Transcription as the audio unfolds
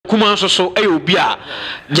Kumah so obi a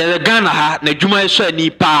Ghana ha na dwuma so ani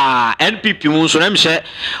pa NPP mu so na me se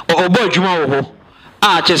obo dwuma wo ho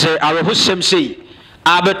a chese aweho sem sei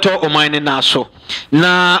abeto oman ne na so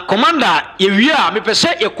na commander yewie a me pese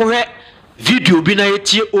yekohwe video bi na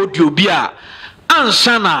yetie audio bi a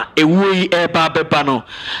ansa na ewo yi eba beba no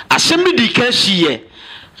asem bi di kan hie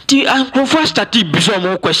ti ankrofo stati biso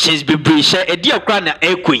mo questions bebre she edi akra na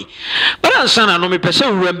ekoi but ansa na no me pese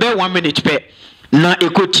wurembe 1 minute pe na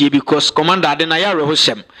ekotie because commander ade na ya reho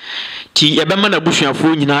sem ti ebema na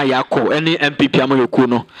busuafo nyina ya akọ ene MPP amayoku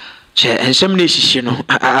no che ensem na esisi no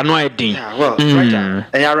ano edin well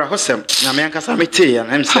ya reho sem na me ankasa mete ya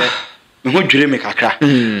na em se me ho dwire me kakra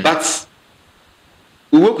but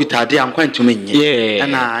uwo kutade ankwantum nye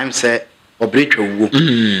na em se obretwa uwo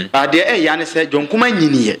but there ya ne se jonkuma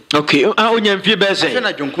nyiniye okay onya mfie be se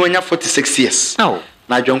na jonkuma nya 46 years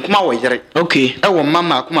na jonkuma wo yere okay wo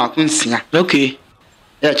mama akuma akunsia okay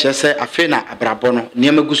ya chese afi na abrabo no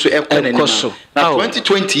niam gusu ekọ na na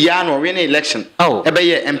 2020 ya no win election ebe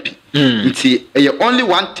ye MP nti ye only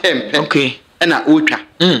one term okay na otwa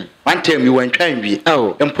one term you wan try wie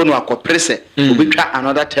empo no akoprese obetwa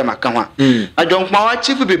another term aka ho ajonkuma wa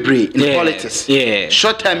chief bebre in politics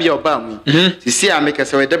short term ye oba mu sisi ameka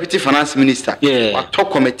say deputy finance minister wa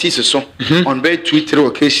talk committees so on very 2-3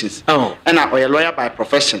 occasions and a lawyer by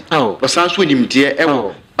profession but sans we nim de e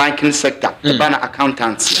banking sector bana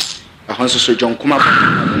accountants ahonso so jonkuma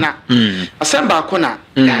na asemba ko na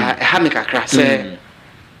ha me kakra say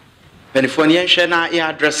Penifonian shena ya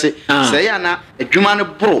address say ya na adwuma no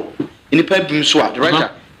bro inipa bim so a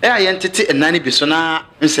director yentete enani bi so na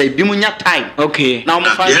say bimunya time okay now mo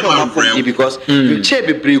find out because che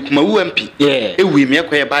bebre kuma UMP ewi me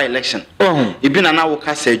ekoye by election ibi na wo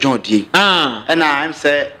ka say John die and I'm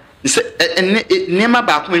say nema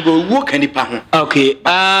ba ko me wo kanipa ho okay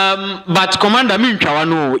but commander me ntwa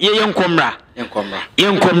no ye yenkomra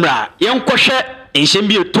yenkohwe ensem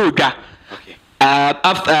bi etodwa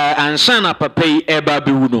after ansana papai eba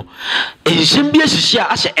be wuno ensem bi asisi a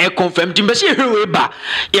ase e confirm timbese hwe ba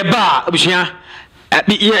ye ba abusua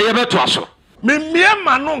ye beto aso me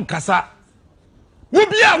miema no nkasa wo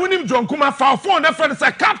bia wonim jonkuma fa phone na friend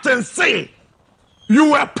say captain say you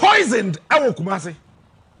were poisoned ewo Kumasi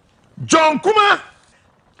jonkuma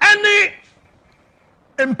any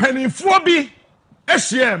impenifo bi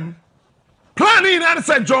ehiem planning and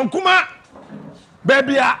say jonkuma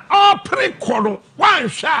baby all pre-kono one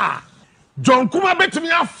sha jonkuma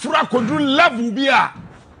betimi afra kodru level bi a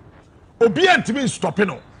obi antimi stopping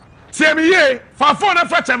no tie me ye fa phone na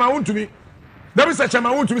fra chama wontumi there be say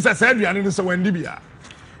chama wontumi say aduane no say wandi bia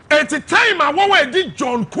at time a wo di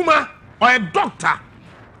jonkuma or a doctor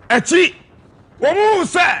echi wo mu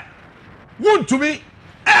say wontumi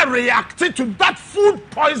reacted to that food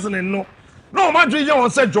poisoning no imagine you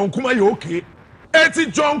say jonkuma you okay eti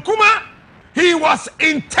jonkuma he was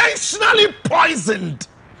intentionally poisoned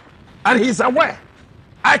and he's aware.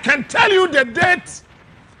 I can tell you the date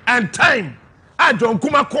and time I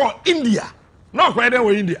jonkuma call India not where they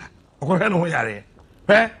were India brutal.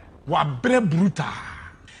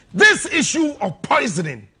 This issue of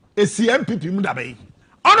poisoning is the MPP mudabe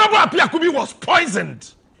Honorable Apiakubi was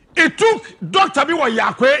poisoned. It took Dr. Biwa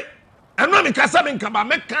Yakwe and when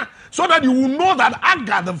Meka so that you will know that I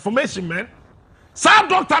got the information, man. Sa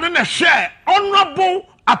doctor na share Honorable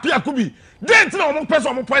Apiakubi. Dent na omo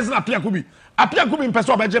person omo poison Apiakubi. Apiakubi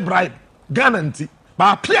person obeje bribe. Guarantee.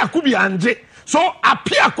 But Apiakubi anje. So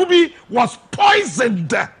Apiakubi was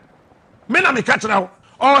poisoned. Me na me catch now.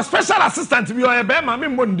 Or special assistant bi o ebe ma me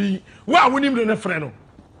mondi. Wo a wonim de ne frɛ no.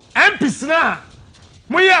 MPs na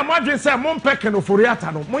moye amadwe say mo mpeke no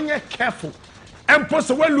foriata no. Monye careful. Empo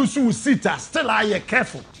se we lose seat still are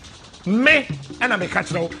careful. Me and I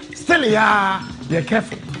catch now. Still ya be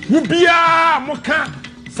careful. Ubia moka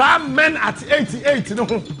some men at 88 no.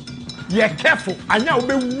 Ye careful. Anya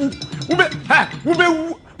ube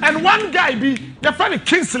and one guy be the funny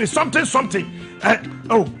Kingsley something.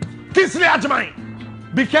 Kingsley Ajamai.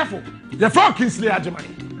 Be careful. The for Kingsley Ajamai.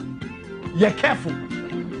 Ye careful.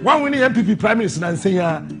 One winning MPP Prime Minister and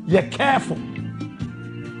saying ye careful.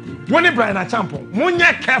 When Brian Achampo,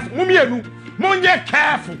 Munye careful, Munye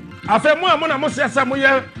careful. After Mona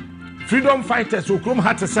Mosia freedom fighters who come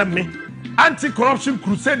had to send me anti-corruption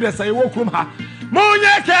crusaders. I woke home.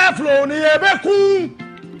 Munye careful, Niebeku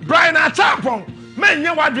Brian Achampo. Men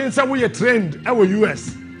ya wadrin say we trained our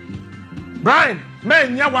US. Brian,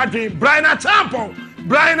 men ya wadrin Brian Achampo.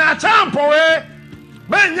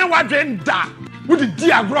 Men ya wadrin da. Would the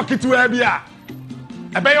dear rocket to Abia?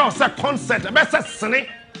 A bay or set concert, a better snake.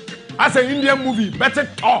 As an Indian movie, better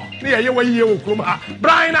talk near your way, Kumah.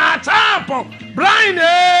 Brian Achampo, Brian,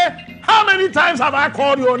 many times have I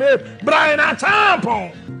called your name? Brian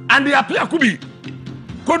Achampon. And the appear could be.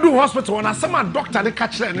 Go to hospital and some doctor they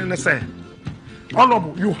catch them and they say,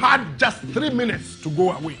 Honorable, you had just 3 minutes to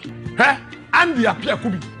go away. Hey? And the appear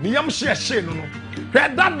could be. No.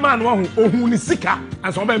 That man who is sick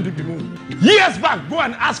and some people move. Years back, go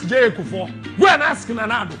and ask J. Kufo. Go and ask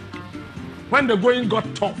Nanado. When the going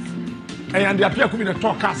got tough, and the appear could be the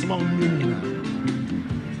talk as among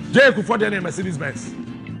J. Kufo, their name Mercedes Benz.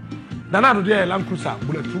 Nanado, their Land Cruiser,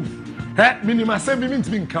 bulletproof. Hey, minimum 7 minutes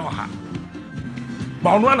being cover. But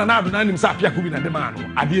on one another, none himself appear could be the man.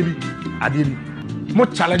 Adiri.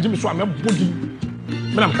 Much challenging me, so I'm a body.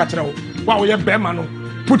 But I'm catching out. Wow, you're Bermano.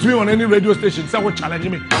 Put me on any radio station, say what challenge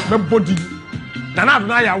me. My body. Nanado,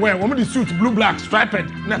 now you're aware. Woman, the suit, blue, black, striped,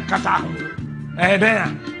 net kata.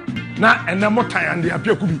 There. Now, and then more time, and the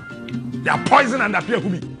appear could be. They are poison and appear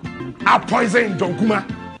could be. Are poison, John Kumah.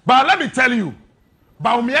 But let me tell you,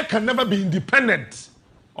 bawumia can never be independent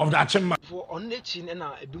of the Achema. For on the chin and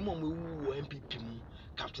a Bimu MPP,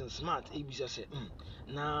 Captain Smart, ABC said,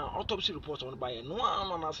 now autopsy report on by no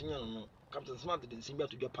one asking you. Captain Smart didn't seem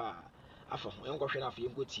to get power. After I'm going to have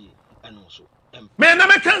and also. Men,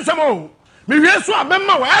 I can't some more. Me, yes,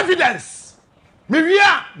 memo evidence. Me,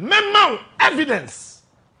 memo evidence.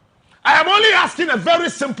 I am only asking a very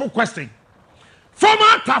simple question.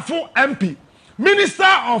 Former Tafo MP, Minister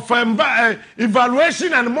of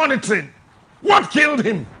Evaluation and Monitoring, what killed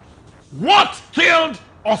him? What killed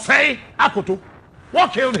Osei Akoto?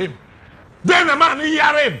 What killed him? Then the man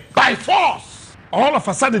ERA by force. All of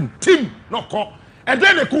a sudden, team no call. And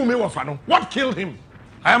then they call me Wafano. What killed him?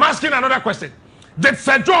 I am asking another question. Did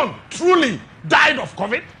Sir John truly died of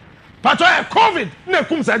COVID? But COVID, ne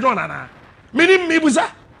kum Sir John ana. Minim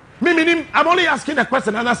mibuza. I'm only asking a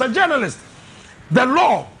question, and as a journalist, the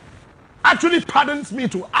law actually pardons me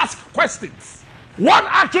to ask questions. What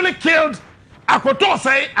actually killed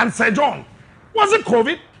Akotose and Sir John? Was it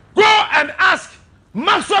COVID? Go and ask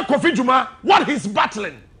Maxwell Kofi Juma what he's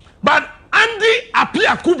battling. But Andy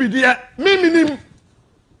Apia Kubi there, minim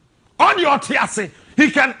on your tiase,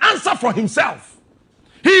 he can answer for himself.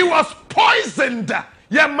 He was poisoned.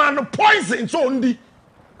 Yeah, man, poisoned. So Andy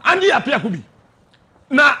Apia Kubi.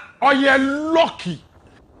 Now, are you lucky?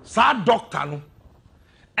 Sa doctor no,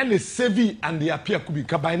 and the Sevi and the Apia Kubi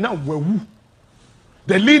by now wewu.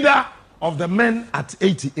 The leader of the men at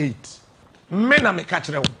 88. Men are me catch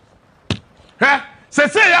them. Hey,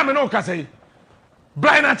 say ya me no ka say.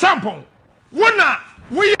 Brian Achampon. We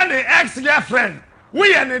are the ex-girlfriend.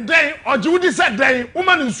 We are the day or Judy said day.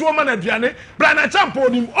 Woman in woman aduane. Brian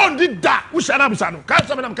Achampon him on the da. We shall not be Can't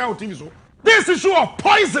some of them count TV so. This issue of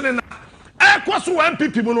poisoning.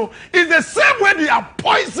 MPP is the same way they are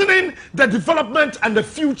poisoning the development and the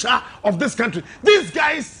future of this country. These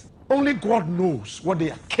guys, only God knows what they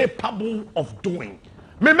are capable of doing.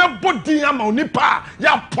 Meme body am onipa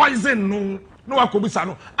ya poison no akobisa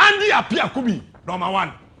no. Andi apia kubi number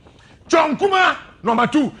 1. John Kumah number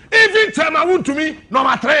 2. Even time Wontumi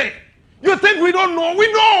number 3. You think we don't know?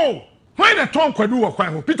 We know. Why the tongue kwadwo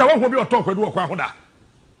okwan? Peter won't be a tongue kwadwo okwan da.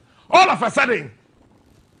 All of a sudden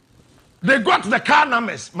they got the car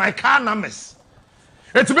numbers, my car numbers.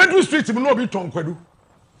 It's Bedroom Street, you know, be Tom Kwedu.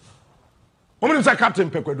 Woman is a Captain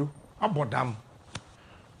Pekwedu. About damn.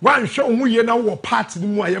 One show we now parts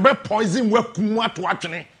in the way, poison work Kumah to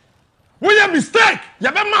actually. We have mistake. You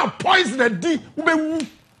have poison the D.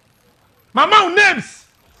 Mama names.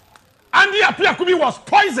 Andy Apia Kubi was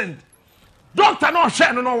poisoned. Doctor no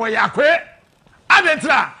share no way yakwe.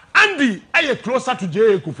 Adentra Andy aye closer to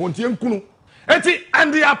J. Kufonti and Kunu. Eti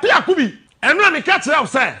and the Apia Kubi and when he catch up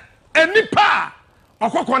say any pa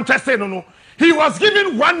or contested no he was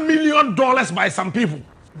given $1 million by some people,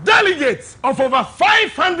 delegates of over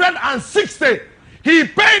 560. He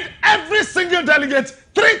paid every single delegate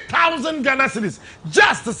 3,000 Ghana cedis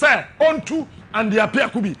just to say onto and the Apia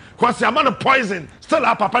Kubi because the amount of poison still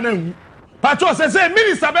up papa na Pacho say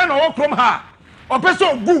minister ben or from her or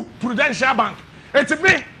person good Prudential Bank. Eti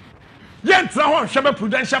me yentra ho hwebe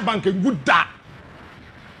Prudential Bank good da.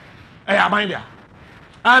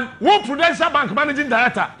 And one Prudential Bank managing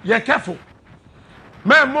director, you're careful.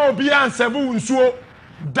 Me mo bi answer bu nsuo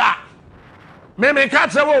da. Me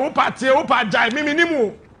catch wo party wo pa jai me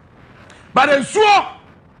nimu. But nsuo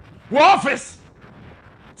wo office.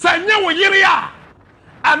 Say nya wo yire a.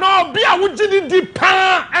 Ano bi a wo gidi di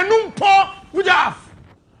pa enum po wo jaf.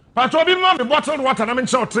 But obi ma be bottled water na me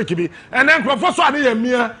nche trick bi. And then crofo so ane ya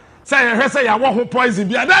mia. Say ya wo ho poison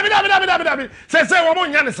bi. Dabi. Say wo mo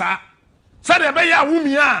nya ne sa. Say the be ya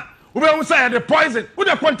wumia. We will say the poison. Who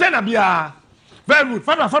the container be? Very good.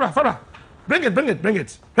 Father. Bring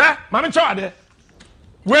it. Huh? Mama chow there.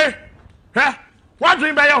 Where? What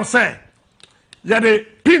dream by you say? Ya de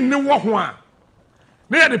pin ni wo ho a.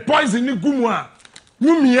 Na the poison ni gumu a.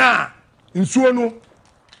 Wumia nsuo no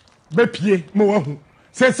be pie mo wa hu.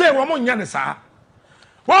 Say wo mo nya ne saa.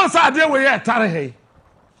 Won say ade we ye tare he.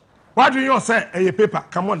 What do you say? A paper.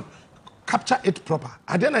 Come on. Capture it proper.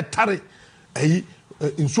 Ade na tare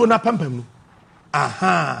nsuo na pampam no.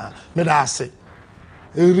 Aha, me da say.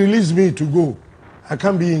 Release me to go. I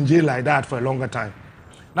can't be in jail like that for a longer time.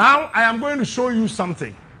 Now I am going to show you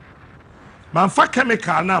something. Manfa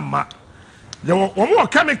chemical na ma. Ye wo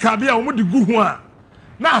chemical bia wo de gu ho a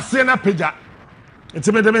na ase na pagya.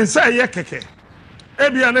 Nti me de me say ye keke. E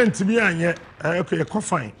bia na ntimi anye okay ko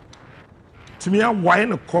fine. Timi a wine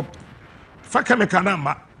no kop. Fa chemical na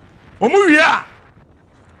ma. Omu wi a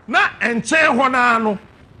na enche ho na no.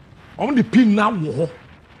 Omu de pin na wo ho.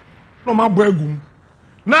 No ma bo agum.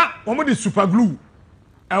 Na omu de super glue.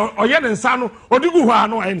 Oye ne nsa no odigu ho a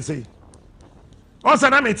no ayen sei. O se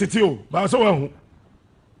na me tete o, ba so wa hu.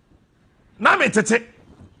 Na me tete.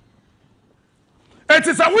 It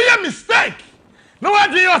is a weird mistake. No wa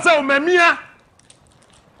dwe yourself o mamia.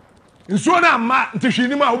 Nsuo na ma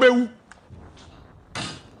ntehwini ma obewu.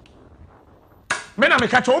 Me na me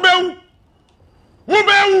ka che obewu.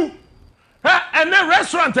 Obewu. And the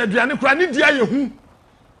restaurant aduane kura ni dia ye hu.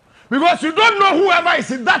 Because you don't know whoever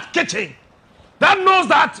is in that kitchen. That knows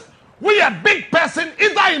that we a big person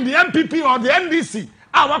either in the MPP or the NDC.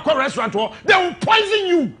 Our restaurant, they will poison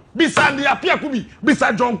you. Bisa the Apia Kubi,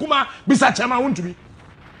 Bisa John Kumah, Bisa Chama Wontumi.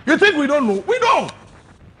 You think we don't know? We know.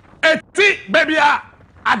 Eti baby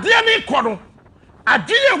adiani kono.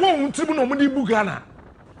 Adiye wo Wontumi no mudi bugana.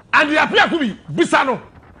 And the Apia Kubi, Bisa no.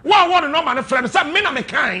 One no man friend say me na me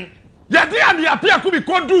kan. Yadi and the Apia Kubi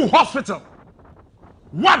ko do hospital.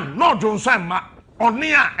 One no Johnson ma,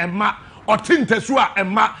 onia emma. Otintesua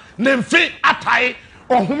emma nemfe atai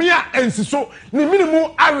ohumia ensiso ni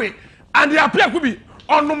minimu awe and the apia kubi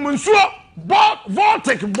onum nsuo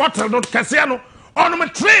voltic bottle not kase no onum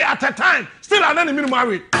 3 at a time still anani minimu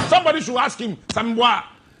awe. Somebody should ask him samboa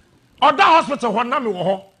oda hospital ho na me wo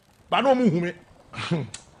ho ba no mu hume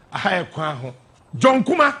ahaya kwa ho. John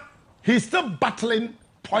Kumah, he's still battling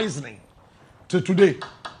poisoning to today.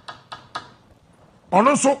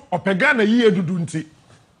 Ononso opega na yi edudu nti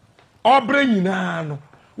obre nyina no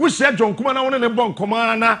wo hye John Kumah na won ne bon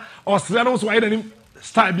koma na osre no so ayi nanim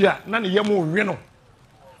style bia na ne yem owe no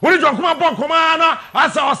wo John Kumah bon koma na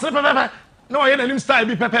asa osre pepepe na ayi nanim style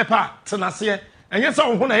bi pepepe tenase enye se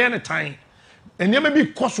wo ho na ye ne tan enyema bi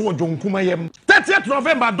koso John Kumah yem 30th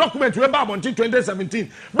November document we ba in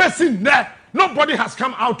 2017 besin there nobody has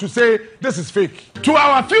come out to say this is fake. To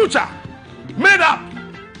our future made up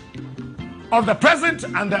of the present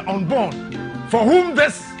and the unborn for whom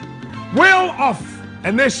this will of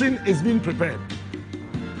a nation is being prepared.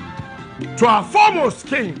 To our foremost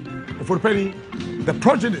king, Ofurupeni, the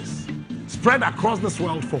prodigies spread across this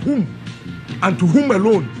world for whom and to whom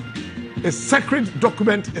alone a sacred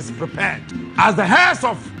document is prepared. As the heirs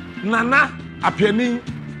of Nana Apiani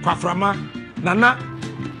Kwaframa, Nana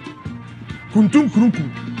Kuntum Kuruku,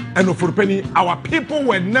 and Ofurupeni, our people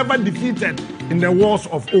were never defeated in the wars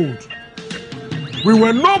of old. We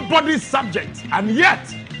were nobody's subject, and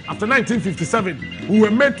yet after 1957, we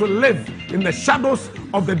were made to live in the shadows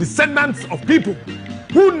of the descendants of people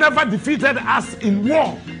who never defeated us in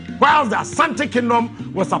war, while the Asante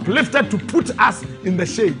Kingdom was uplifted to put us in the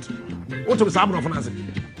shade.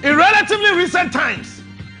 In relatively recent times,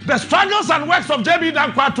 the struggles and works of J.B.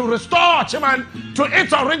 Dankwa to restore Chiman to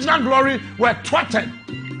its original glory were thwarted,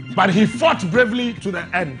 but he fought bravely to the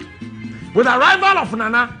end. With the arrival of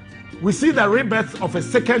Nana, we see the rebirth of a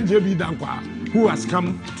second J.B. Dankwa who has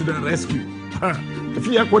come to the rescue.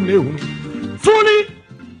 Fully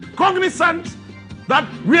cognizant that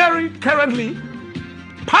we are currently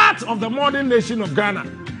part of the modern nation of Ghana,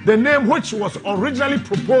 the name which was originally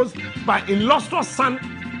proposed by illustrious son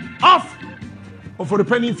of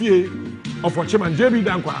Ofurupeni Fie of Ochiman J.B.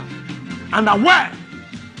 Dankwa, and aware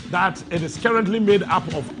that it is currently made up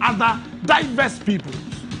of other diverse peoples,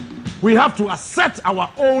 we have to assert our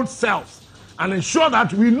old selves and ensure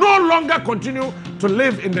that we no longer continue to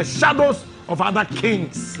live in the shadows of other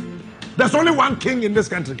kings. There's only one king in this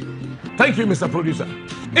country. Thank you, Mr. Producer.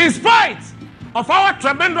 In spite of our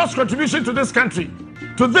tremendous contribution to this country,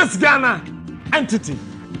 to this Ghana entity.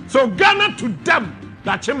 So Ghana to them,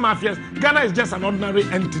 the Achim Mafias, Ghana is just an ordinary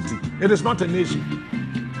entity. It is not a nation.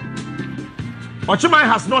 Ochimai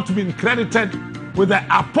has not been credited with the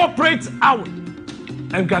appropriate hour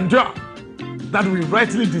and grandeur that we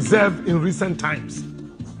rightly deserve in recent times.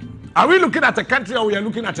 Are we looking at a country or we are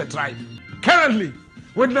looking at a tribe? Currently,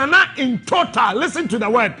 with Nana in total, listen to the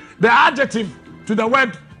word, the adjective to the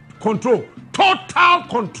word control, total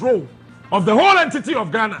control of the whole entity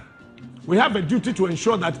of Ghana. We have a duty to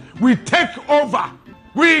ensure that we take over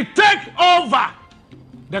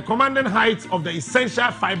the commanding heights of the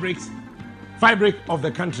essential fabric of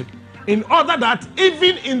the country, in order that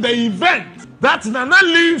even in the event that Nana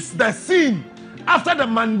leaves the scene after the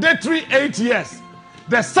mandatory 8 years,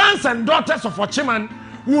 the sons and daughters of Ochiman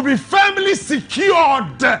will be firmly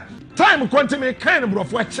secured. Time continue kind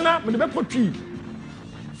of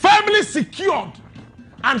firmly secured,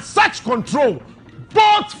 and such control,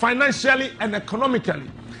 both financially and economically,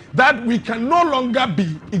 that we can no longer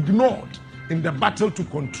be ignored in the battle to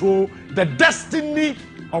control the destiny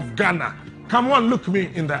of Ghana. Come on, look me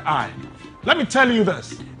in the eye. Let me tell you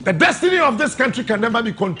this. The destiny of this country can never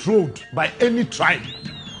be controlled by any tribe,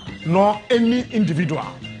 nor any individual.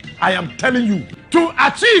 I am telling you, to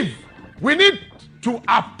achieve, we need to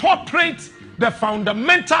appropriate the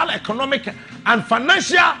fundamental economic and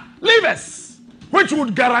financial levers, which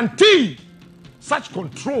would guarantee such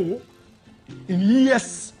control in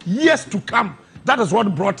years to come. That is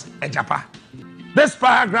what brought Ejapa. This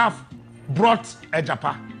paragraph brought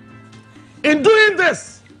Ejapa. In doing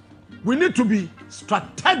this, we need to be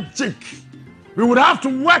strategic. We would have to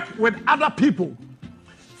work with other people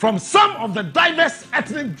from some of the diverse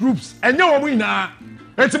ethnic groups. And you know,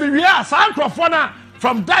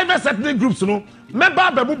 from diverse ethnic groups, you know, member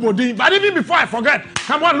Bebu Bodi. But even before I forget,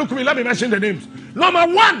 come on, look at me, let me mention the names. Number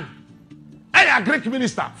one, a Greek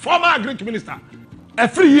minister, former Greek minister,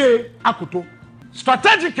 every year Akuto.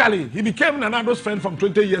 Strategically, he became Nanado's friend from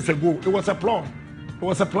 20 years ago. It was a plan. It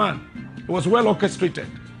was a plan. It was well orchestrated.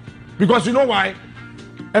 Because you know why?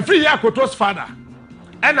 Every year Akoto's father,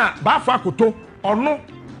 Ena Bafa Akoto, or no,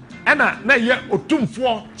 Ena na ye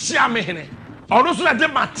otumfo chiamehene. Or no so na de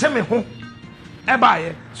mateme ho.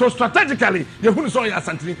 Ebaye. So strategically, you hunu so ya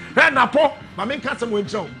santini. He napo, ma me nka sem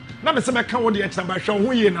wencho. Na me se me kan wo de examba hwe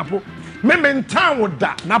ho ye napo. Me mentan wo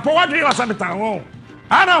da. Napo wa dwe wasa betan ho.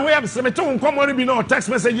 Ana ho ya se me to nkomo ni bi no text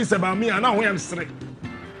messages about me ana ho ya sere.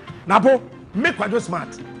 Napo, me kwadwo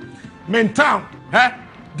smart. Mentan,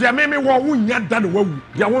 dia me wo wunya da no wawu.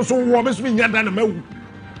 Dia won so wo me so nya da na mawu.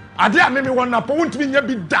 Ade a me won napo wontimi nya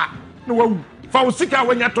bi da no wawu. Fa wo sika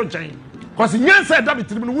wanya to gyan. Cause nyansa da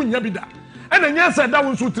bitiri no wunya bi da. And then yes, that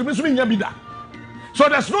was with Bida. So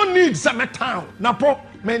there's no need some town, Napo,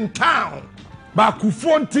 men town,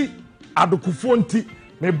 Bakufonti, Adokufonti,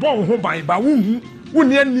 me bon home by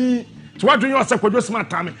Bawumia ni to what do you say for smart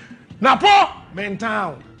time? Napo, men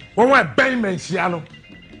town, when we're bang Mensiano.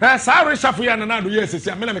 Sorry, Shafian and I do yes,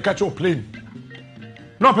 I'm going to catch your plane.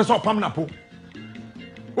 No person Pam Napo.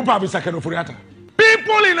 Upa be second for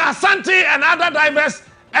people in Asante and other diverse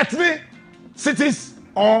ethnic cities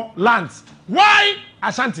or lands. Why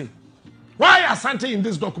Ashanti? Why Ashanti in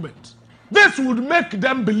this document? This would make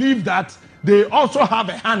them believe that they also have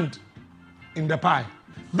a hand in the pie.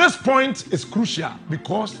 This point is crucial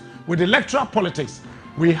because with electoral politics,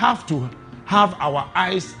 we have to have our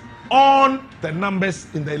eyes on the numbers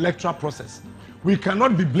in the electoral process. We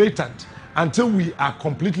cannot be blatant until we are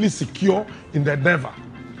completely secure in the endeavor.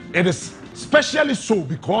 It is especially so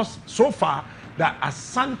because so far the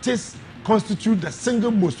Asantes constitute the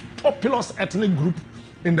single most populous ethnic group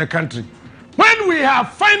in the country. When we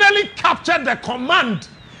have finally captured the command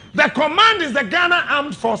is the Ghana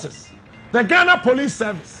Armed Forces, the Ghana Police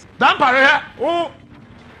Service. Dampare,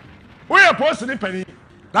 we are posting the penny.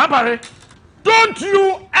 Dampare, don't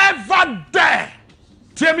you ever dare,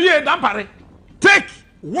 TME Dampare, take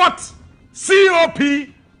what COP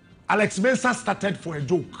Alex Mensah started for a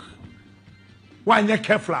joke. Why you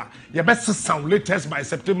careful? You best sound latest by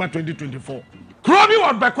September 2024. Krobi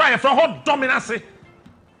was back for hot dominance.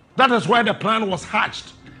 That is why the plan was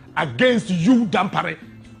hatched against you, Dampare.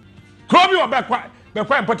 Krobi was back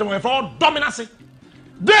important for hot dominance.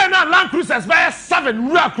 Then Land Cruisers by 7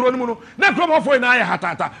 real krono. Na kromo for na ya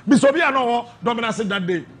hatata. Bisobia no dominance that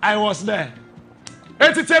day. I was there.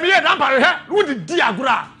 Eti temi Dampare he who the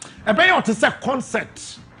diagra. Ebe you to say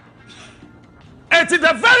concept. And the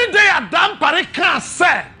very day a Dampare can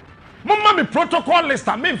say, Mama me protocol list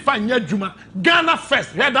a me fanya juma Ghana first.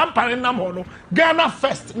 Here Dampare nam hono Ghana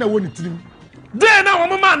first na woni tirim. Then na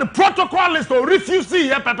mama the protocol list or refuse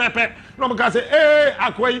here pepepe. No me can say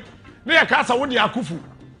akwai na ya ka sa wodi akufu.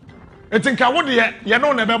 Etinka wodi ye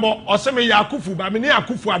no na bebo o se me ya akufu ba me ni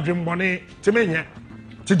akufu adwemmone ti me nya.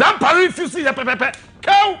 Ti Dampare refuse here pepepe.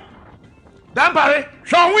 Kew Dampare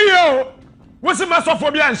hwo wi o. Wo se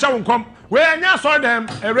masofo bia nhyɛ wonkom. We anya saw them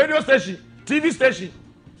a radio station, TV station.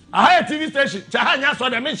 a higher TV station chahanya so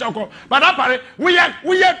the mention ko but apare we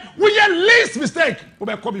are least mistake we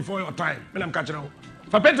be come before your time me am catch now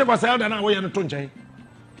for Pentecost elder na we no to nchen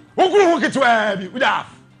wokuru hu kitwa bi we have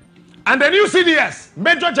and the new CDS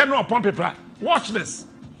Major General Pompey watch this.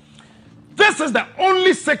 This is the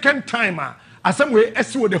only second timer asem we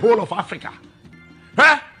esi the whole of Africa.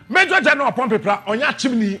 Major General Pompey onya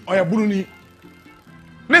chimni oya buruni.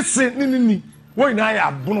 Listen ni wo ina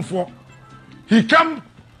ya bunufo. He come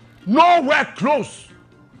nowhere close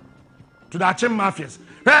to the Achim mafias.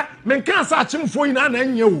 Men kan sa Achimfo ina na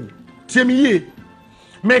enye o. Tiemiye.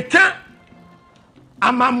 Me kan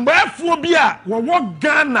amambafo bia wo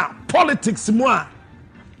Ghana politics mu a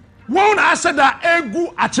won ase da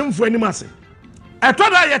egu Achimfo animase.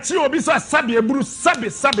 Etoda ye ti obi so sabe eburu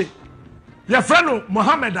sabe ye frano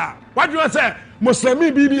Mohammed what you say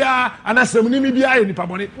Muslimi bibia anasemni bibia ye nipa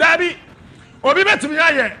boni dabi obi betimi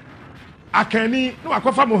aye akani no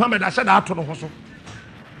akofa Mohammed ase da ato no ho so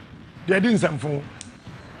de di nsamfo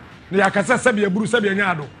ne yakasa sabe eburu sabe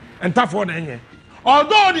anyado entafo na enye.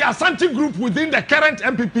 Although the Asante group within the current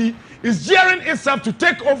MPP is gearing itself to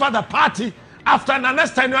take over the party after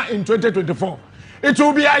Nana's tenure in 2024, it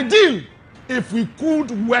will be ideal if we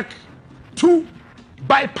could work to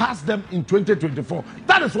bypass them in 2024.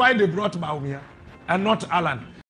 That is why they brought Bawumia and not Alan.